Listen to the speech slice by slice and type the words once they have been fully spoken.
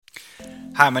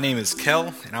Hi, my name is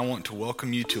Kel, and I want to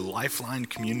welcome you to Lifeline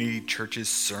Community Church's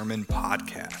Sermon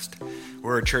Podcast.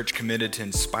 We're a church committed to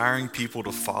inspiring people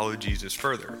to follow Jesus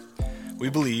further. We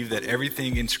believe that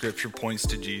everything in Scripture points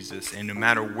to Jesus, and no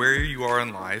matter where you are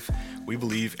in life, we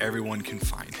believe everyone can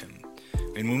find him.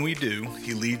 And when we do,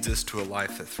 he leads us to a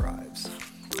life that thrives.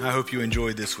 I hope you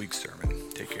enjoyed this week's sermon.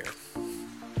 Take care.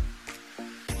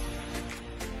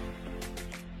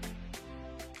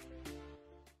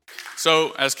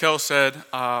 So, as Kel said,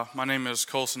 my name is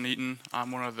Colson Eaton.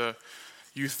 I'm one of the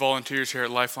youth volunteers here at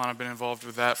Lifeline. I've been involved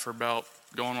with that for about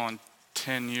going on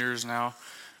 10 years now,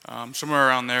 somewhere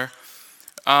around there.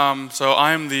 So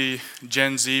I'm the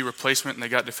Gen Z replacement, and they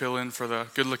got to fill in for the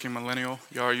good-looking millennial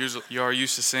you are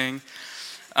used to seeing.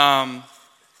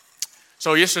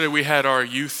 So yesterday we had our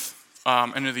youth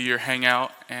end of the year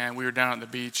hangout, and we were down at the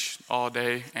beach all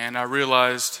day, and I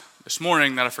realized this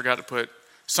morning that I forgot to put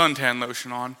suntan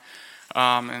lotion on.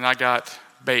 And I got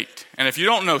baked. And if you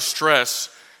don't know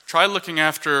stress, try looking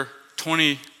after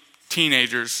 20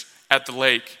 teenagers at the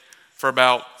lake for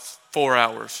about 4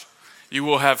 hours. You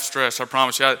will have stress, I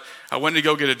promise you. I went to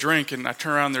go get a drink, and I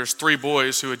turned around, there's 3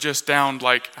 boys who had just downed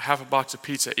like half a box of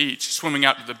pizza each, swimming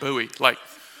out to the buoy. Like,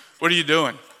 what are you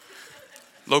doing?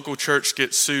 Local church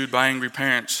gets sued by angry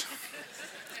parents.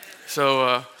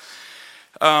 So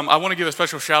I want to give a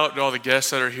special shout out to all the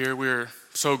guests that are here. We're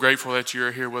so grateful that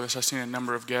you're here with us. I've seen a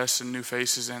number of guests and new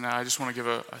faces, and I just want to give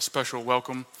a special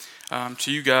welcome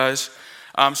to you guys.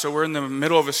 So we're in the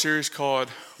middle of a series called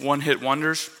One Hit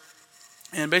Wonders,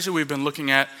 and basically we've been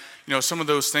looking at some of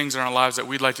those things in our lives that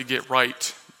we'd like to get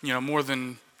right, more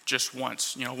than just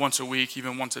once, once a week,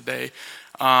 even once a day.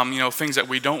 Things that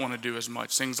we don't want to do as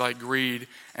much, things like greed,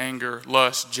 anger,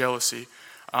 lust, jealousy,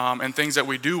 and things that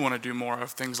we do want to do more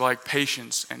of, things like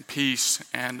patience and peace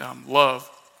and love.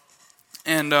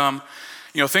 And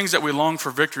things that we long for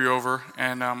victory over,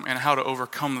 and how to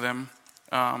overcome them,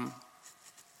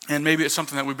 and maybe it's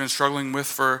something that we've been struggling with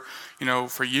for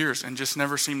years, and just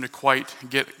never seem to quite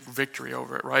get victory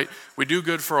over it. Right? We do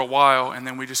good for a while, and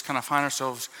then we just kind of find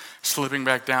ourselves slipping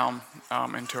back down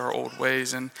into our old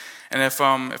ways. And if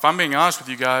I'm being honest with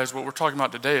you guys, what we're talking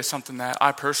about today is something that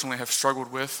I personally have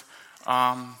struggled with,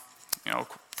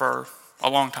 for a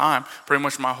long time, pretty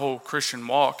much my whole Christian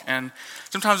walk. And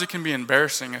sometimes it can be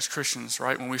embarrassing as Christians,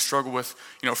 right? When we struggle with,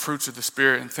 fruits of the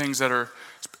Spirit and things that are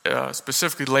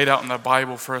specifically laid out in the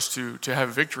Bible for us to have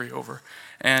victory over.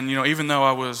 And, even though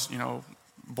I was,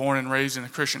 born and raised in a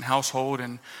Christian household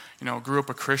and, grew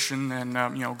up a Christian and,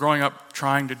 growing up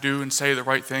trying to do and say the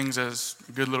right things as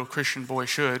a good little Christian boy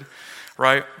should,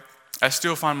 right? I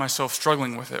still find myself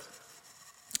struggling with it.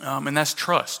 And that's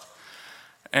trust.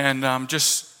 And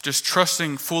just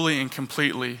trusting fully and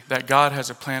completely that God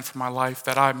has a plan for my life,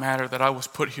 that I matter, that I was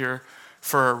put here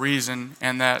for a reason,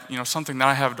 and that something that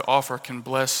I have to offer can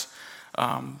bless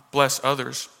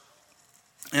others.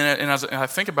 And as I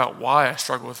think about why I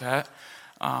struggle with that,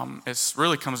 it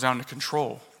really comes down to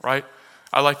control, right?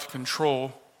 I like to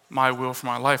control my will for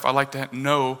my life. I like to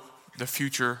know the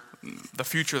future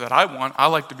that I want. I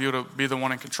like to be able to be the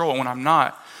one in control. And when I'm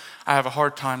not, I have a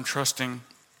hard time trusting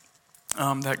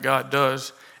that God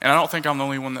does. And I don't think I'm the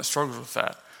only one that struggles with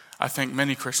that. I think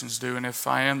many Christians do, and if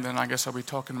I am, then I guess I'll be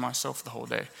talking to myself the whole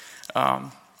day.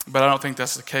 But I don't think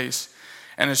that's the case.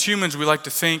 And as humans, we like to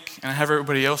think and have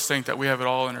everybody else think that we have it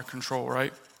all under control,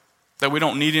 right? That we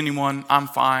don't need anyone. I'm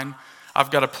fine. I've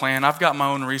got a plan. I've got my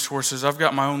own resources. I've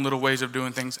got my own little ways of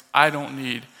doing things. I don't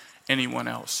need anyone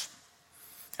else.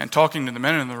 And talking to the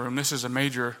men in the room, this is a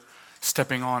major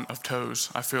stepping on of toes,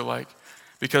 I feel like.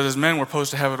 Because as men, we're supposed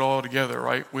to have it all together,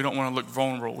 right? We don't want to look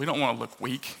vulnerable. We don't want to look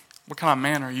weak. What kind of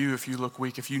man are you if you look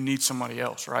weak, if you need somebody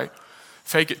else, right?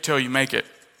 Fake it till you make it.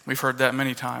 We've heard that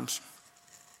many times.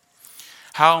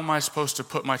 How am I supposed to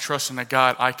put my trust in a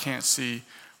God I can't see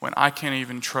when I can't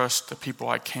even trust the people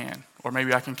I can? Or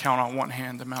maybe I can count on one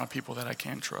hand the amount of people that I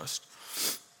can trust.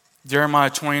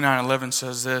 Jeremiah 29:11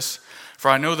 says this,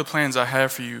 "For I know the plans I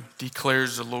have for you,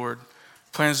 declares the Lord.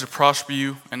 Plans to prosper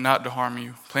you and not to harm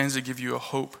you. Plans to give you a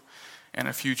hope and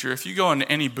a future." If you go into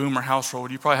any boomer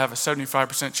household, you probably have a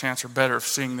 75% chance or better of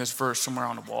seeing this verse somewhere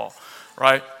on the wall,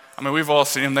 right? I mean, we've all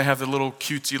seen them. They have the little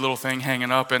cutesy little thing hanging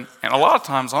up. And a lot of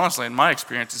times, honestly, in my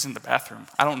experience, it's in the bathroom.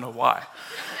 I don't know why.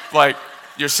 Like,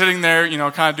 you're sitting there,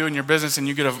 kind of doing your business, and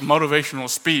you get a motivational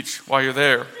speech while you're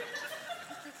there.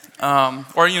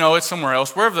 Or, it's somewhere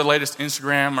else. Wherever the latest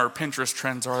Instagram or Pinterest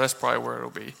trends are, that's probably where it'll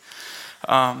be.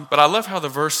 But I love how the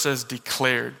verse says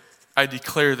declared. I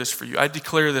declare this for you. I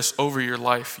declare this over your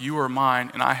life. You are mine,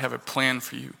 and I have a plan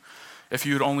for you. If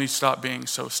you would only stop being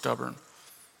so stubborn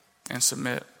and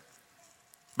submit.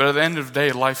 But at the end of the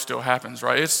day, life still happens,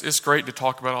 right? It's great to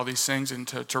talk about all these things and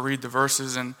to read the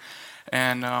verses and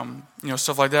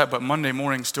stuff like that. But Monday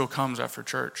morning still comes after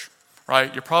church,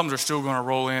 right? Your problems are still going to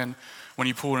roll in when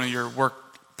you pull into your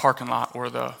work parking lot or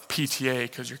the PTA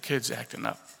because your kid's acting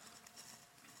up.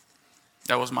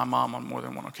 That was my mom on more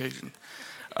than one occasion.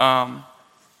 I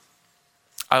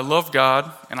love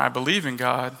God and I believe in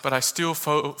God, but I still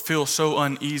feel so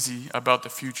uneasy about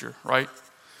the future, right?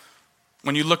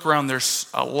 When you look around, there's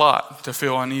a lot to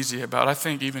feel uneasy about. I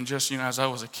think even just, as I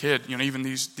was a kid, even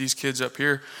these kids up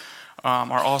here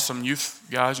are awesome youth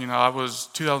guys. I was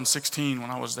 2016 when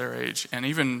I was their age. And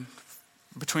even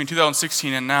between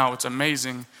 2016 and now, it's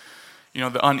amazing,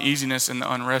 the uneasiness and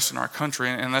the unrest in our country.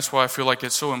 And that's why I feel like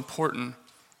it's so important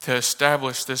to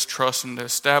establish this trust and to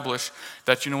establish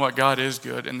that, God is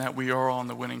good and that we are on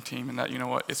the winning team and that,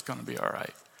 it's going to be all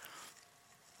right.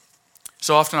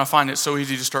 So often I find it so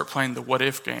easy to start playing the what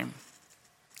if game.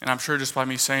 And I'm sure just by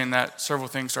me saying that, several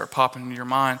things start popping into your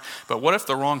mind. But what if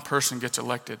the wrong person gets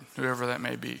elected, whoever that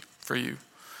may be for you?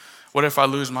 What if I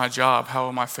lose my job? How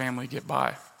will my family get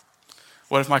by?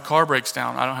 What if my car breaks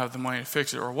down? I don't have the money to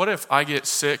fix it. Or what if I get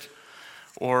sick?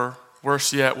 Or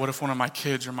worse yet, what if one of my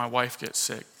kids or my wife gets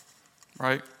sick?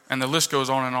 Right? And the list goes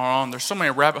on and on. There's so many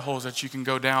rabbit holes that you can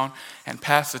go down and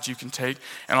paths that you can take.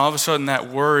 And all of a sudden that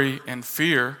worry and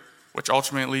fear, which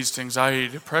ultimately leads to anxiety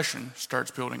and depression,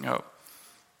 starts building up.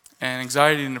 And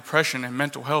anxiety and depression and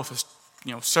mental health is,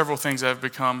 several things that have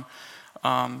become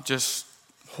just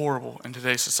horrible in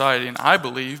today's society. And I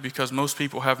believe because most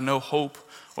people have no hope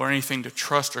or anything to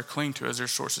trust or cling to as their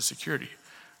source of security,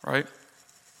 right?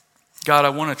 God, I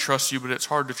want to trust you, but it's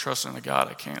hard to trust in a God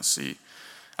I can't see.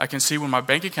 I can see when my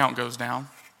bank account goes down.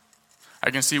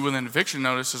 I can see when an eviction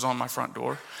notice is on my front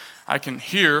door. I can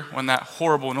hear when that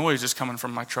horrible noise is coming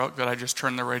from my truck that I just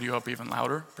turn the radio up even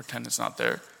louder, pretend it's not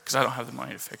there, because I don't have the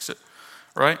money to fix it,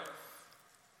 right?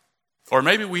 Or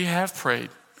maybe we have prayed,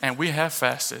 and we have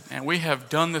fasted, and we have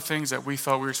done the things that we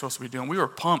thought we were supposed to be doing. We were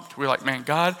pumped. We were like, man,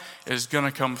 God is going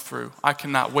to come through. I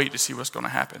cannot wait to see what's going to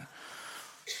happen.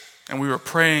 And we were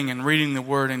praying and reading the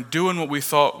word and doing what we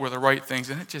thought were the right things,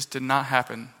 and it just did not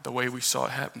happen the way we saw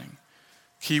it happening.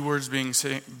 Keywords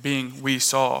being we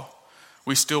saw.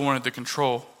 We still wanted the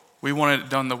control. We wanted it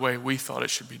done the way we thought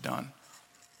it should be done.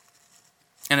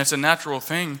 And it's a natural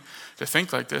thing to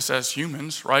think like this as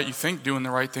humans, right? You think doing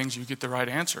the right things, you get the right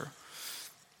answer,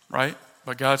 right?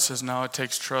 But God says, no, it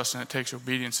takes trust and it takes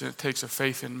obedience and it takes a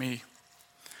faith in me.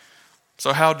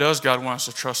 So how does God want us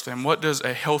to trust him? What does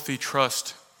a healthy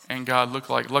trust in God look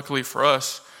like? Luckily for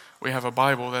us, we have a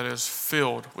Bible that is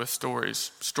filled with stories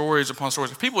upon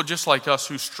stories of people just like us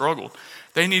who struggled.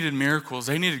 They needed miracles.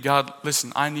 They needed God,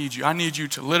 listen, I need you. I need you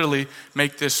to literally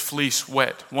make this fleece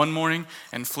wet one morning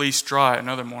and fleece dry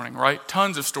another morning, right?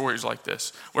 Tons of stories like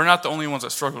this. We're not the only ones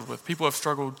that struggled with. People have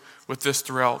struggled with this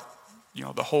throughout,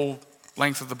 the whole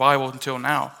length of the Bible until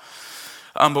now.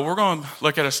 But we're going to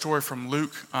look at a story from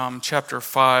Luke chapter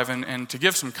 5. And to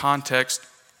give some context,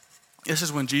 this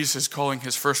is when Jesus is calling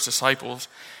his first disciples.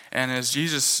 And as he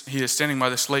is standing by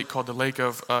this lake called the Lake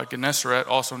of Gennesaret,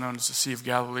 also known as the Sea of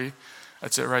Galilee.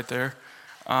 That's it right there.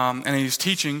 And he's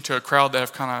teaching to a crowd that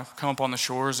have kind of come up on the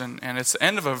shores. And it's the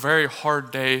end of a very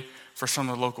hard day for some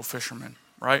of the local fishermen,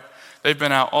 right? They've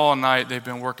been out all night. They've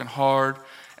been working hard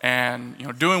and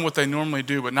doing what they normally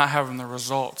do, but not having the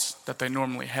results that they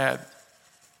normally had.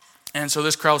 And so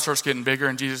this crowd starts getting bigger,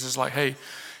 and Jesus is like, hey,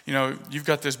 you've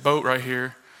got this boat right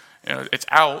here. It's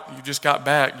out. You just got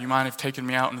back. You mind if taking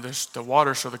me out into the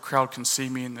water so the crowd can see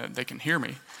me and they can hear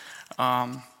me?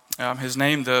 The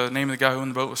name of the guy who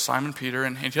owned the boat was Simon Peter,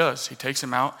 and he does. He takes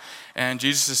him out, and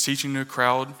Jesus is teaching to a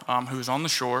crowd who is on the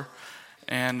shore.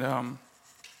 And,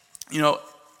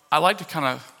 I like to kind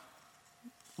of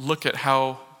look at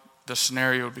how the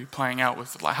scenario would be playing out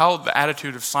with how the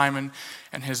attitude of Simon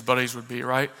and his buddies would be,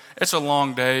 right? It's a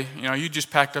long day. You just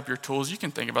packed up your tools. You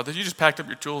can think about this. You just packed up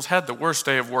your tools, had the worst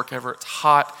day of work ever. It's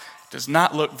hot. It does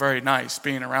not look very nice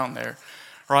being around there,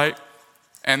 right?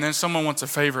 And then someone wants a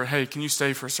favor. Hey, can you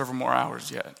stay for several more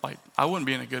hours yet? I wouldn't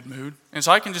be in a good mood. And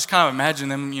so I can just kind of imagine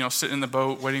them, sitting in the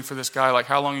boat waiting for this guy.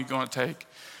 How long are you going to take?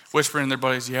 Whispering to their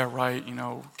buddies, yeah, right,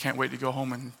 can't wait to go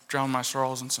home and drown my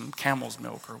sorrows in some camel's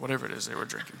milk or whatever it is they were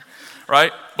drinking,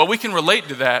 right? But we can relate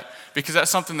to that because that's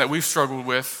something that we've struggled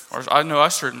with, or I know I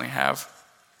certainly have.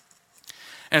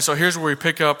 And so here's where we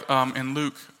pick up in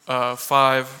Luke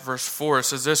 5, verse 4. It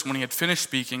says this: when he had finished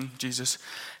speaking, Jesus,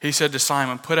 he said to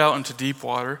Simon, put out into deep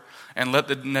water and let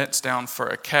the nets down for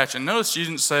a catch. And notice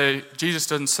Jesus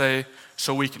doesn't say,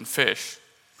 so we can fish.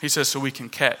 He says, so we can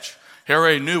catch. He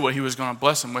already knew what he was going to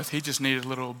bless him with. He just needed a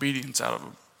little obedience out of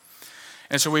him.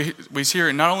 And so we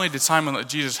hear not only did Simon let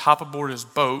Jesus hop aboard his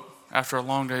boat after a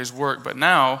long day's work, but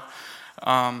now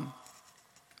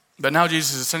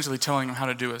Jesus is essentially telling him how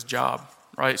to do his job,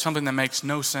 right? Something that makes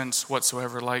no sense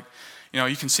whatsoever. Like,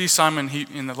 you can see Simon, he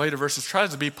in the later verses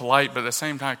tries to be polite, but at the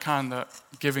same time kind of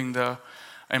giving the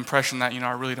impression that,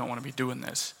 I really don't want to be doing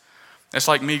this. It's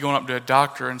like me going up to a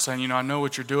doctor and saying, I know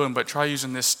what you're doing, but try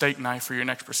using this steak knife for your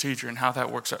next procedure and how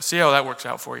that works out. See how that works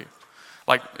out for you.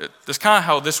 Like, that's kind of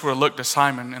how this would have looked to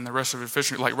Simon and the rest of his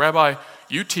fishing. Like, Rabbi,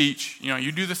 you teach,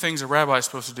 you do the things a rabbi is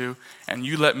supposed to do, and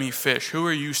you let me fish. Who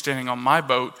are you standing on my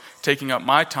boat, taking up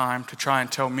my time to try and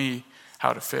tell me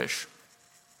how to fish?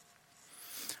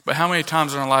 But how many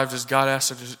times in our lives does God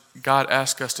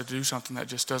ask us to do something that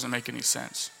just doesn't make any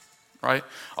sense, right?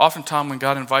 Oftentimes when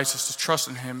God invites us to trust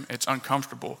in him, it's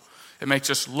uncomfortable. It makes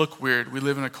us look weird. We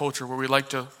live in a culture where we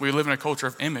live in a culture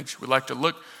of image. We like to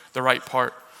look the right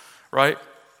part. Right?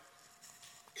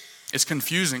 It's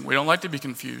confusing. We don't like to be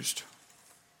confused.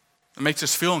 It makes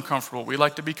us feel uncomfortable. We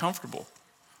like to be comfortable.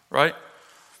 Right?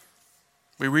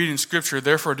 We read in Scripture,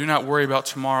 therefore do not worry about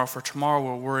tomorrow, for tomorrow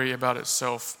will worry about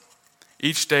itself.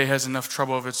 Each day has enough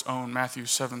trouble of its own, Matthew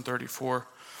 7:34.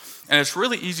 And it's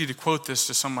really easy to quote this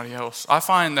to somebody else. I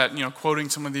find that, quoting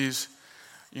some of these,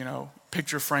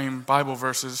 picture frame Bible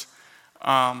verses,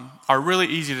 are really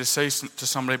easy to say to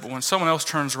somebody, but when someone else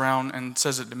turns around and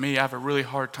says it to me, I have a really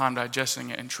hard time digesting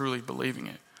it and truly believing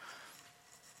it.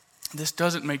 This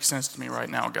doesn't make sense to me right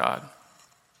now, God.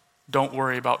 Don't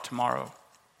worry about tomorrow.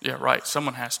 Yeah, right,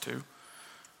 someone has to.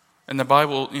 And the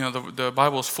Bible, the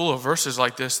Bible is full of verses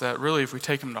like this that really, if we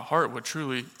take them to heart, would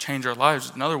truly change our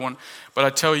lives. Another one, but I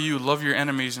tell you, love your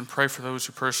enemies and pray for those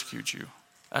who persecute you.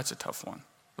 That's a tough one.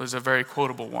 It's a very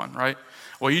quotable one, right?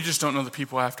 Well, you just don't know the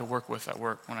people I have to work with at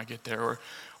work when I get there.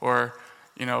 Or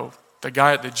the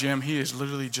guy at the gym, he is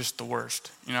literally just the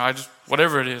worst.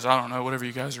 Whatever it is, I don't know, whatever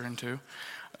you guys are into.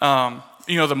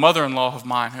 The mother-in-law of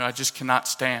mine, who I just cannot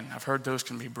stand. I've heard those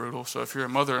can be brutal. So if you're a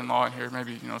mother-in-law in here,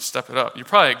 maybe, step it up. You're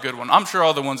probably a good one. I'm sure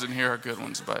all the ones in here are good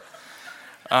ones, but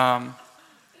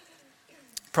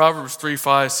Proverbs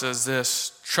 3:5 says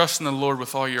this, trust in the Lord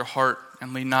with all your heart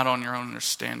and lean not on your own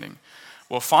understanding.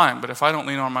 Well, fine, but if I don't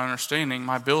lean on my understanding,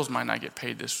 my bills might not get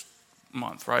paid this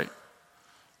month, right?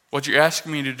 What you're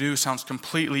asking me to do sounds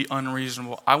completely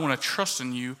unreasonable. I want to trust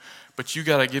in you, but you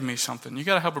got to give me something. You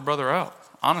got to help a brother out,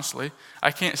 honestly.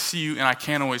 I can't see you and I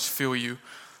can't always feel you.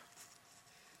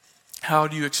 How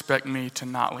do you expect me to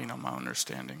not lean on my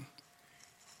understanding?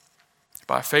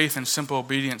 By faith and simple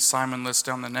obedience, Simon lets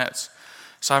down the nets.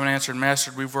 Simon answered,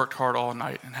 Master, we've worked hard all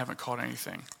night and haven't caught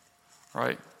anything,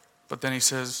 right? But then he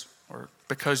says,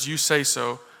 because you say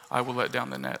so, I will let down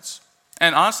the nets.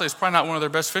 And honestly, it's probably not one of their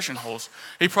best fishing holes.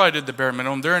 He probably did the bare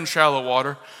minimum. They're in shallow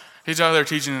water. He's out there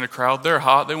teaching in a crowd. They're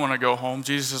hot. They want to go home.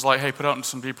 Jesus is like, hey, put out into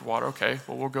some deeper water. Okay,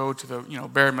 well, we'll go to the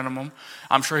bare minimum.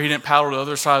 I'm sure he didn't paddle to the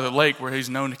other side of the lake where he's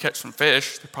known to catch some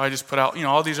fish. They probably just put out,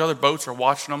 all these other boats are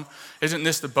watching them. Isn't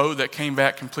this the boat that came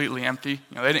back completely empty?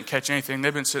 They didn't catch anything.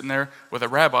 They've been sitting there with a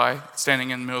rabbi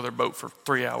standing in the middle of their boat for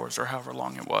 3 hours or however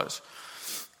long it was.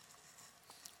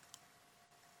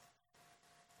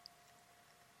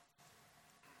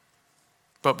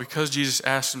 But because Jesus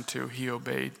asked him to, he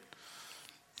obeyed.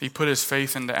 He put his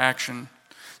faith into action.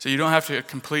 So you don't have to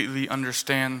completely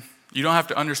understand. You don't have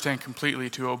to understand completely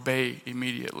to obey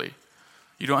immediately.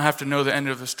 You don't have to know the end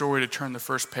of the story to turn the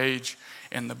first page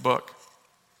in the book.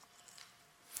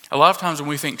 A lot of times when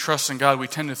we think trust in God, we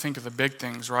tend to think of the big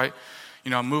things, right?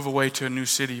 Move away to a new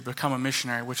city, become a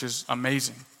missionary, which is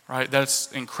amazing, right?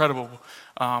 That's incredible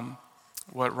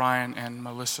what Ryan and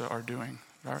Melissa are doing.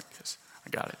 Right? Yes, I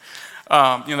got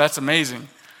it. That's amazing.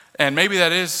 And maybe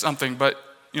that is something, but,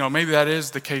 maybe that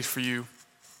is the case for you.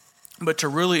 But to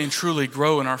really and truly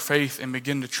grow in our faith and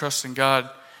begin to trust in God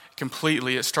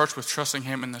completely, it starts with trusting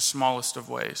him in the smallest of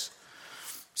ways.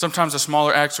 Sometimes the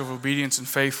smaller acts of obedience and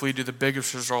faith lead to the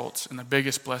biggest results and the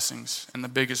biggest blessings and the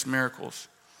biggest miracles.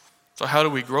 So how do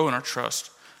we grow in our trust?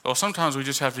 Well, sometimes we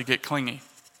just have to get clingy.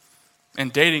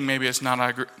 And dating, maybe it's not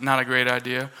a great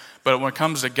idea, but when it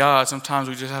comes to God, sometimes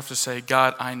we just have to say,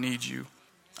 God, I need you.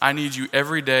 I need you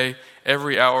every day,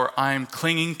 every hour. I am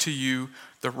clinging to you,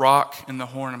 the rock and the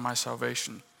horn of my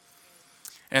salvation.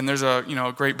 And there's a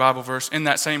great Bible verse in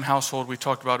that same household we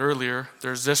talked about earlier.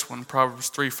 There's this one, Proverbs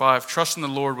 3:5. Trust in the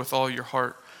Lord with all your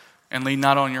heart and lean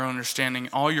not on your own understanding.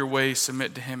 All your ways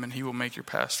submit to him and he will make your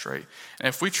path straight. And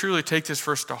if we truly take this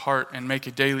verse to heart and make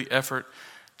a daily effort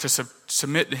to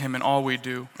submit to him in all we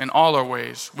do, in all our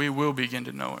ways, we will begin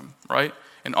to know him, right?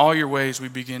 In all your ways, we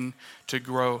begin to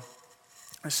grow.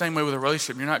 The same way with a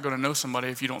relationship. You're not going to know somebody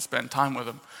if you don't spend time with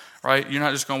them, right? You're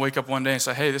not just going to wake up one day and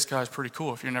say, hey, this guy's pretty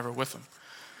cool if you're never with him.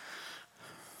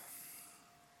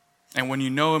 And when you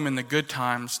know him in the good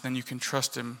times, then you can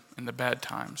trust him in the bad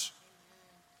times.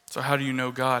 So how do you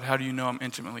know God? How do you know him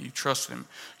intimately? You trust him.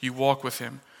 You walk with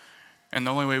him. And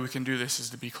the only way we can do this is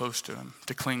to be close to him,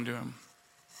 to cling to him.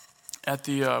 At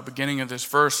the beginning of this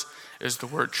verse is the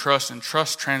word trust, and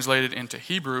trust translated into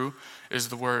Hebrew is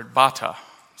the word bata.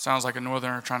 Sounds like a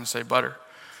northerner trying to say butter.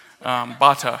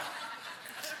 Bata.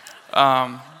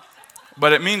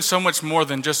 But it means so much more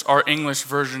than just our English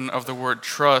version of the word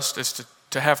trust. It's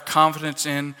to have confidence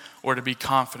in, or to be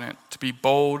confident, to be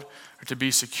bold, or to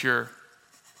be secure.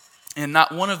 And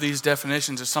not one of these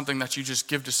definitions is something that you just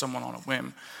give to someone on a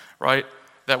whim, right?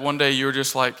 That one day you're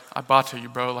just like, I bata you,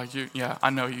 bro. Like, I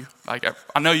know you. Like,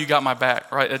 I know you got my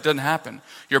back, right? It doesn't happen.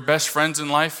 Your best friends in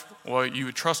life, well, you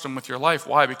would trust them with your life.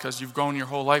 Why? Because you've grown your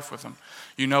whole life with them.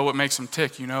 You know what makes them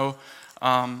tick. You know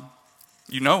them.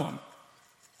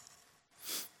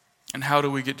 And how do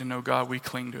we get to know God? We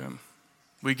cling to him.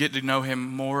 We get to know him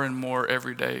more and more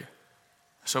every day.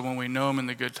 So when we know him in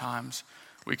the good times,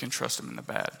 we can trust him in the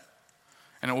bad.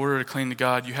 And in order to cling to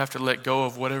God, you have to let go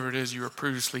of whatever it is you were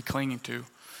previously clinging to.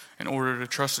 In order to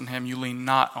trust in him, you lean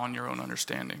not on your own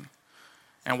understanding.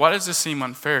 And why does this seem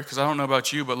unfair? Because I don't know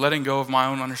about you, but letting go of my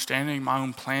own understanding, my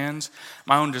own plans,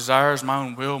 my own desires, my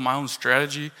own will, my own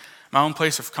strategy, my own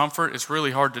place of comfort, it's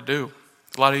really hard to do.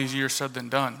 It's a lot easier said than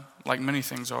done, like many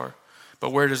things are.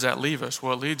 But where does that leave us?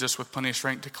 Well, it leads us with plenty of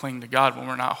strength to cling to God when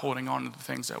we're not holding on to the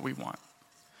things that we want.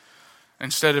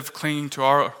 Instead of clinging to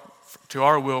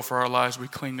our will for our lives, we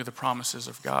cling to the promises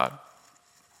of God.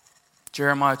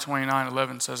 Jeremiah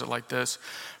 29:11 says it like this: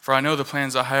 "For I know the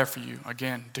plans I have for you,"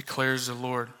 again, declares the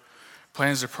Lord,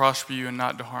 "plans to prosper you and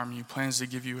not to harm you, plans to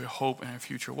give you a hope and a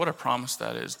future." What a promise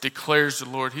that is. Declares the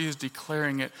Lord. He is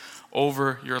declaring it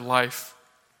over your life.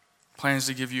 Plans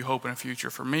to give you hope and a future.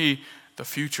 For me, the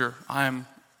future, I am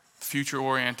future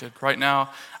oriented. Right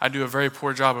now, I do a very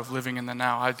poor job of living in the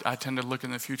now. I tend to look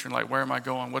in the future and like, where am I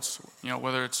going? What's,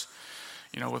 whether it's,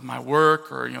 with my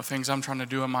work or, things I'm trying to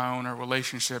do on my own, or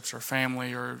relationships or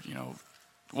family, or,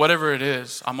 whatever it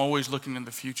is, I'm always looking in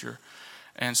the future.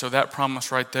 And so that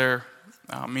promise right there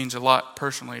means a lot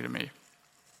personally to me.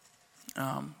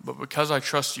 But because I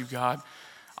trust you, God,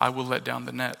 I will let down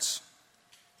the nets.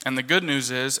 And the good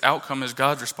news is, outcome is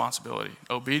God's responsibility.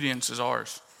 Obedience is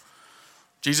ours.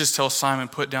 Jesus tells Simon,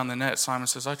 put down the net. Simon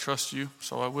says, I trust you,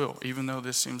 so I will, even though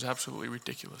this seems absolutely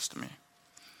ridiculous to me.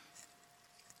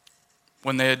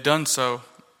 When they had done so,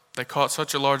 they caught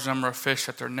such a large number of fish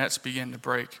that their nets began to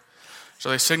break. So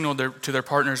they signaled to their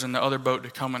partners in the other boat to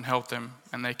come and help them.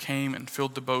 And they came and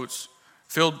filled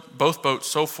both boats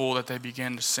so full that they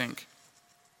began to sink.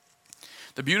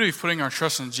 The beauty of putting our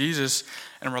trust in Jesus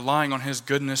and relying on his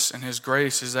goodness and his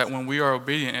grace is that when we are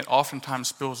obedient, it oftentimes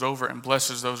spills over and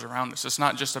blesses those around us. It's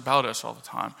not just about us all the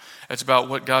time. It's about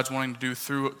what God's wanting to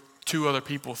do to other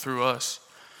people through us.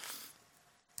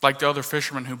 Like the other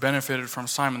fishermen who benefited from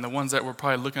Simon, the ones that were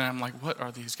probably looking at him like, what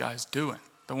are these guys doing?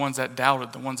 The ones that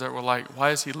doubted, the ones that were like,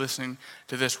 why is he listening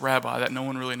to this rabbi that no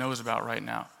one really knows about right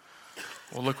now?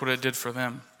 Well, look what it did for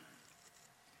them.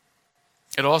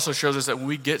 It also shows us that when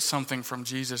we get something from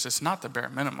Jesus, it's not the bare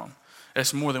minimum.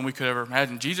 It's more than we could ever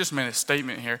imagine. Jesus made a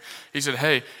statement here. He said,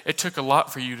 hey, it took a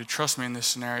lot for you to trust me in this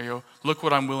scenario. Look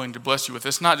what I'm willing to bless you with.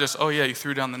 It's not just, oh yeah, you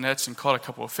threw down the nets and caught a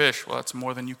couple of fish. Well, that's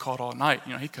more than you caught all night.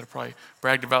 He could have probably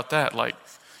bragged about that.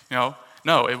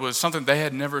 No, it was something they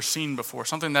had never seen before,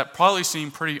 something that probably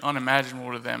seemed pretty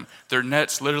unimaginable to them. Their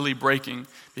nets literally breaking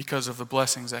because of the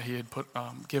blessings that he had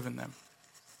given them.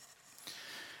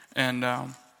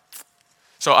 And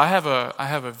so I have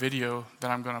a video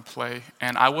that I'm going to play,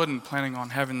 and I wasn't planning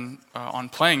on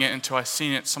playing it until I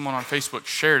seen it. Someone on Facebook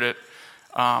shared it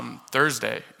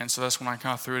Thursday, and so that's when I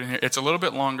kind of threw it in here. It's a little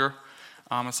bit longer.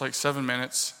 It's like 7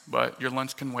 minutes, but your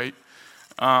lunch can wait.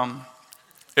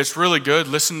 It's really good.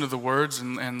 Listen to the words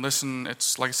and listen.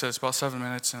 It's like I said, it's about 7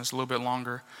 minutes, and it's a little bit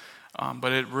longer.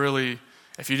 But it really,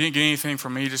 if you didn't get anything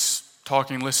from me just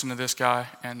talking, listen to this guy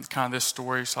and kind of this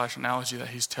story / analogy that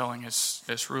he's telling.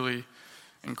 It's really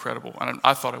incredible. And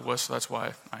I thought it was, so that's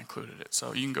why I included it.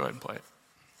 So you can go ahead and play it.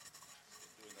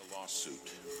 Doing a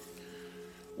lawsuit.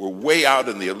 We're way out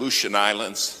in the Aleutian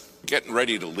Islands, getting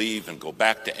ready to leave and go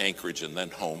back to Anchorage and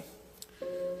then home.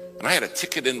 And I had a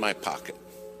ticket in my pocket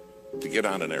to get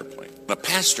on an airplane. A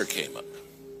pastor came up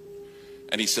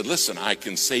and he said, listen, I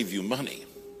can save you money.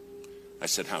 I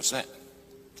said, how's that?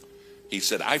 He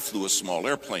said, I flew a small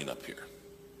airplane up here.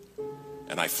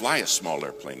 And I fly a small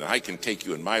airplane, and I can take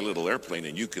you in my little airplane,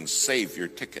 and you can save your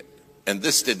ticket. And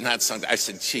this did not sound, I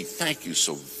said, gee, thank you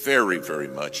so very, very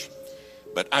much.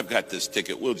 But I've got this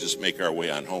ticket. We'll just make our way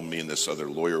on home, me and this other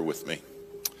lawyer with me.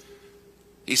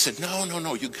 He said,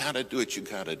 no, you got to do it, you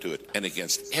got to do it. And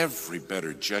against every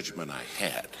better judgment I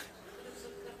had,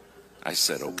 I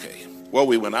said, okay. Well,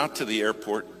 we went out to the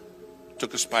airport,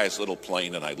 took us by his little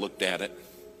plane, and I looked at it,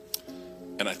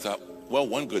 and I thought, well,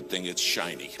 one good thing, it's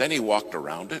shiny. Then he walked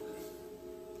around it.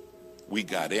 We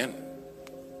got in.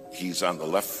 He's on the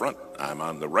left front, I'm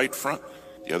on the right front.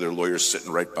 The other lawyer's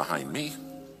sitting right behind me.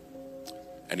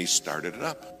 And he started it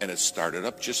up, and it started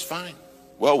up just fine.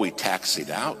 Well, we taxied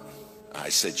out. I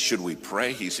said, should we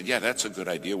pray? He said, yeah, that's a good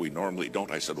idea. We normally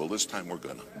don't. I said, well, this time we're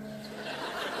gonna.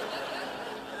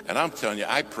 And I'm telling you,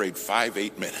 I prayed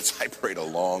 8 minutes. I prayed a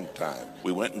long time.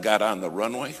 We went and got on the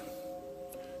runway.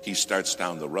 He starts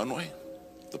down the runway.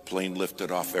 The plane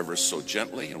lifted off ever so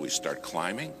gently, and we start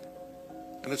climbing.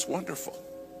 And it's wonderful.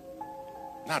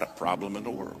 Not a problem in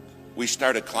the world. We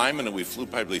started climbing, and we flew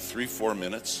probably 3-4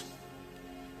 minutes.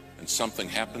 And something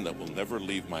happened that will never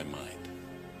leave my mind.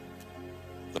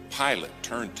 The pilot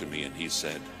turned to me and he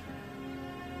said,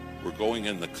 we're going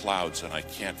in the clouds and I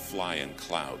can't fly in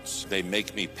clouds. They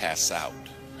make me pass out.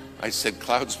 I said,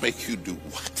 clouds make you do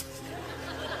what?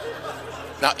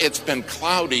 Now, it's been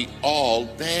cloudy all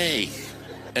day.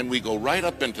 And we go right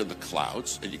up into the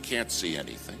clouds and you can't see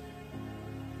anything.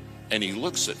 And he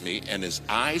looks at me and his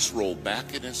eyes roll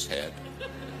back in his head.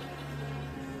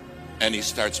 And he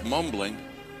starts mumbling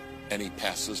and he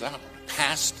passes out.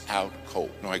 Passed out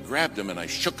cold. Now I grabbed him and I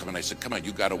shook him and I said, come on,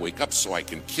 you got to wake up so I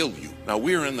can kill you. Now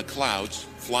we're in the clouds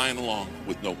flying along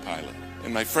with no pilot.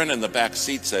 And my friend in the back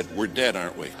seat said, we're dead,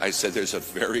 aren't we? I said, there's a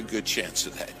very good chance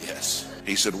of that, yes.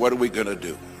 He said, what are we going to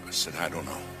do? I said, I don't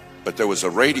know. But there was a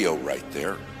radio right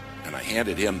there and I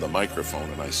handed him the microphone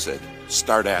and I said,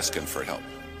 start asking for help.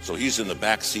 So he's in the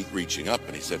back seat reaching up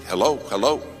and he said, hello,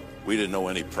 hello. We didn't know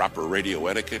any proper radio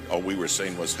etiquette. All we were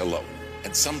saying was hello.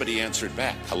 And somebody answered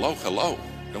back, hello, hello.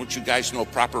 Don't you guys know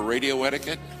proper radio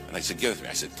etiquette? And I said, give it to me.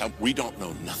 I said, tell them we don't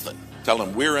know nothing. Tell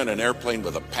them we're in an airplane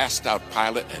with a passed out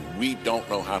pilot and we don't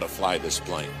know how to fly this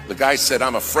plane. The guy said,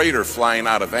 I'm a freighter flying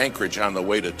out of Anchorage on the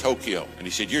way to Tokyo. And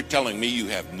he said, you're telling me you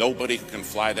have nobody who can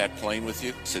fly that plane with you?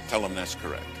 I said, tell them that's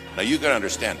correct. Now you gotta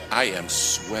understand, I am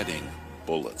sweating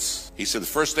bullets. He said, the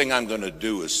first thing I'm gonna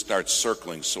do is start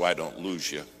circling so I don't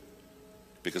lose you,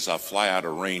 because I'll fly out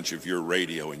of range of your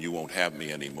radio and you won't have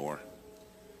me anymore.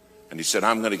 And he said,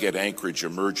 I'm going to get Anchorage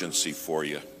Emergency for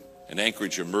you. And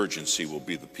Anchorage Emergency will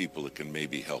be the people that can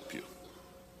maybe help you.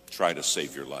 Try to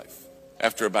save your life.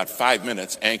 After about 5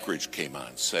 minutes, Anchorage came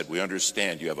on, said, we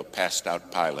understand you have a passed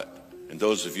out pilot. And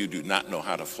those of you do not know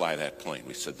how to fly that plane.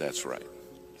 We said, that's right.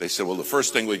 They said, well, the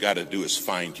first thing we got to do is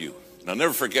find you. And I'll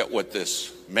never forget what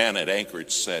this man at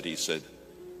Anchorage said. He said,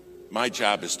 my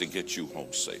job is to get you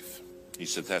home safe. He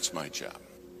said, that's my job.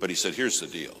 But he said, here's the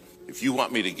deal. If you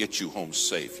want me to get you home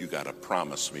safe, you got to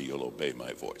promise me you'll obey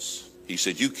my voice. He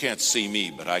said, you can't see me,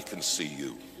 but I can see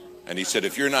you. And he said,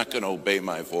 if you're not going to obey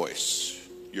my voice,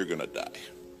 you're going to die.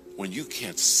 When you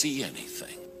can't see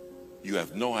anything, you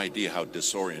have no idea how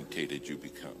disorientated you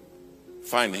become.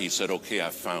 Finally, he said, okay, I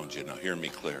found you. Now hear me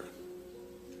clear.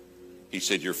 He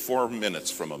said, you're 4 minutes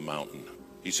from a mountain.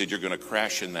 He said, you're going to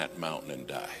crash in that mountain and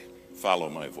die. Follow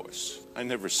my voice. I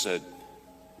never said,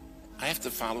 I have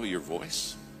to follow your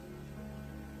voice?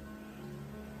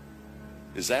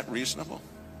 Is that reasonable?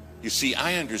 You see,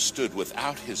 I understood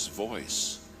without his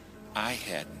voice, I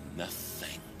had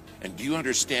nothing. And do you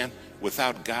understand?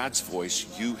 Without God's voice,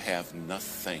 you have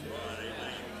nothing.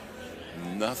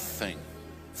 Nothing.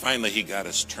 Finally, he got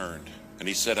us turned. And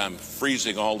he said, I'm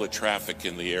freezing all the traffic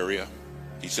in the area.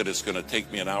 He said, it's going to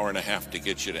take me an hour and a half to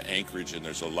get you to Anchorage, and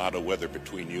there's a lot of weather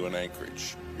between you and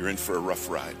Anchorage. You're in for a rough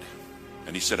ride.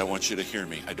 And he said, I want you to hear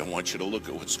me. I don't want you to look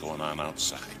at what's going on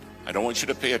outside. I don't want you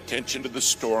to pay attention to the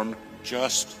storm,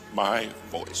 just my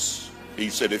voice. He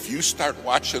said, if you start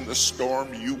watching the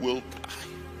storm, you will die.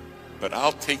 But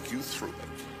I'll take you through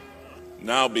it.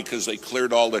 Now, because they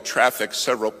cleared all the traffic,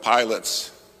 several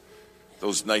pilots,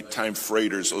 those nighttime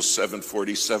freighters, those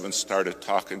 747s, started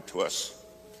talking to us.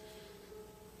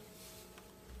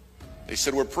 They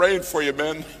said, we're praying for you,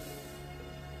 men.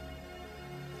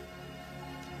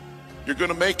 You're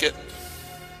going to make it.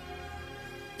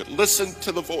 But listen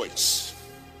to the voice.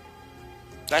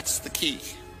 That's the key.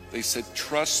 They said,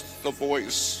 trust the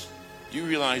voice. You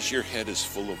realize your head is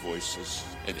full of voices,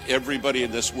 and everybody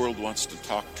in this world wants to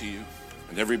talk to you,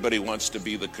 and everybody wants to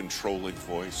be the controlling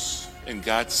voice. And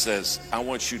God says, I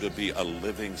want you to be a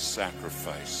living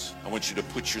sacrifice. I want you to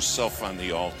put yourself on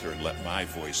the altar and let my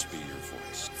voice be your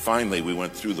voice. Finally, we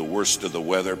went through the worst of the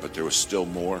weather, but there was still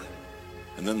more.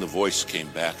 And then the voice came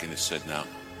back and it said, now,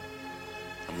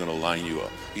 I'm going to line you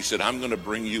up. He said, I'm going to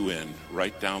bring you in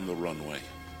right down the runway.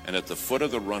 And at the foot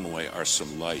of the runway are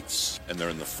some lights, and they're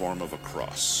in the form of a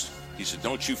cross. He said,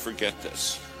 don't you forget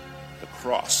this. The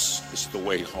cross is the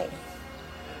way home.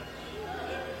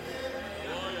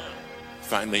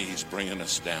 Finally, he's bringing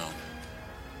us down.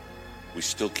 We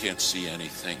still can't see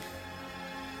anything.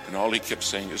 And all he kept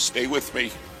saying is, stay with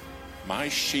me. My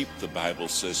sheep, the Bible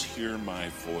says, hear my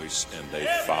voice and they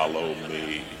follow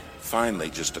me. Finally,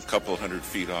 just a couple 100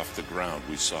 feet off the ground,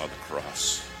 we saw the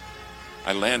cross.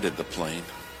 I landed the plane.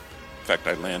 In fact,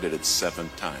 I landed it 7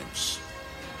 times.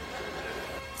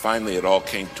 Finally, it all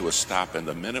came to a stop, and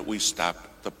the minute we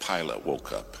stopped, the pilot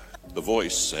woke up. The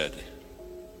voice said,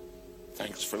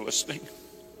 thanks for listening.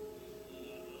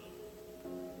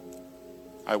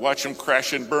 I watch them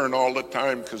crash and burn all the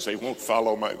time because they won't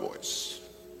follow my voice.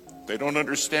 They don't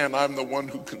understand I'm the one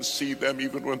who can see them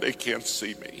even when they can't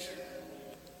see me.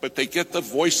 But they get the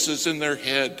voices in their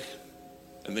head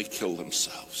and they kill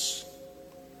themselves.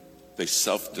 They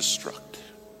self-destruct.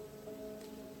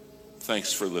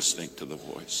 Thanks for listening to the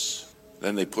voice.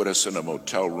 Then they put us in a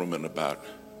motel room, and about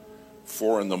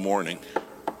 4 a.m, the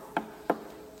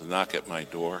knock at my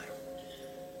door.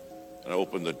 And I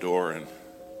opened the door, and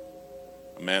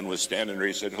a man was standing there.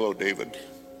 He said, hello, David.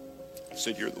 I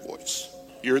said, you're the voice.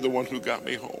 You're the one who got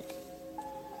me home.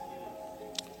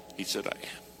 He said, I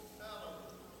am.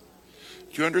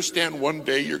 Do you understand one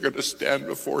day you're going to stand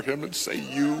before him and say,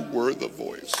 you were the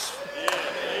voice.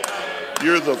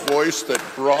 You're the voice that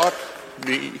brought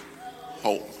me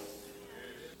home.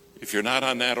 If you're not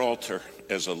on that altar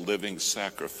as a living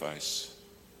sacrifice,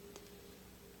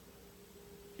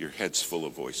 your head's full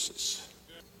of voices.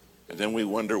 And then we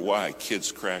wonder why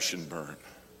kids crash and burn.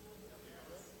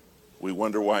 We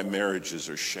wonder why marriages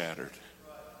are shattered.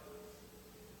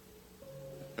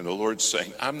 And the Lord's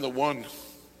saying, I'm the one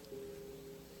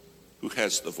who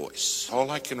has the voice. All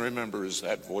I can remember is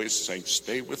that voice saying,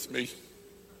 stay with me.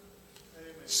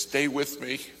 Stay with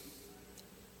me.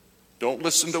 Don't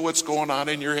listen to what's going on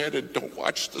in your head and don't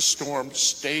watch the storm.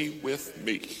 Stay with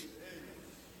me.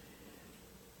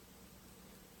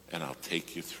 And I'll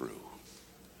take you through.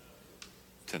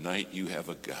 Tonight you have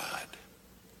a God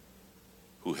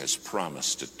who has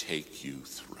promised to take you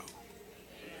through.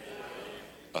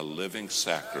 A living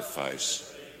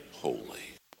sacrifice, holy.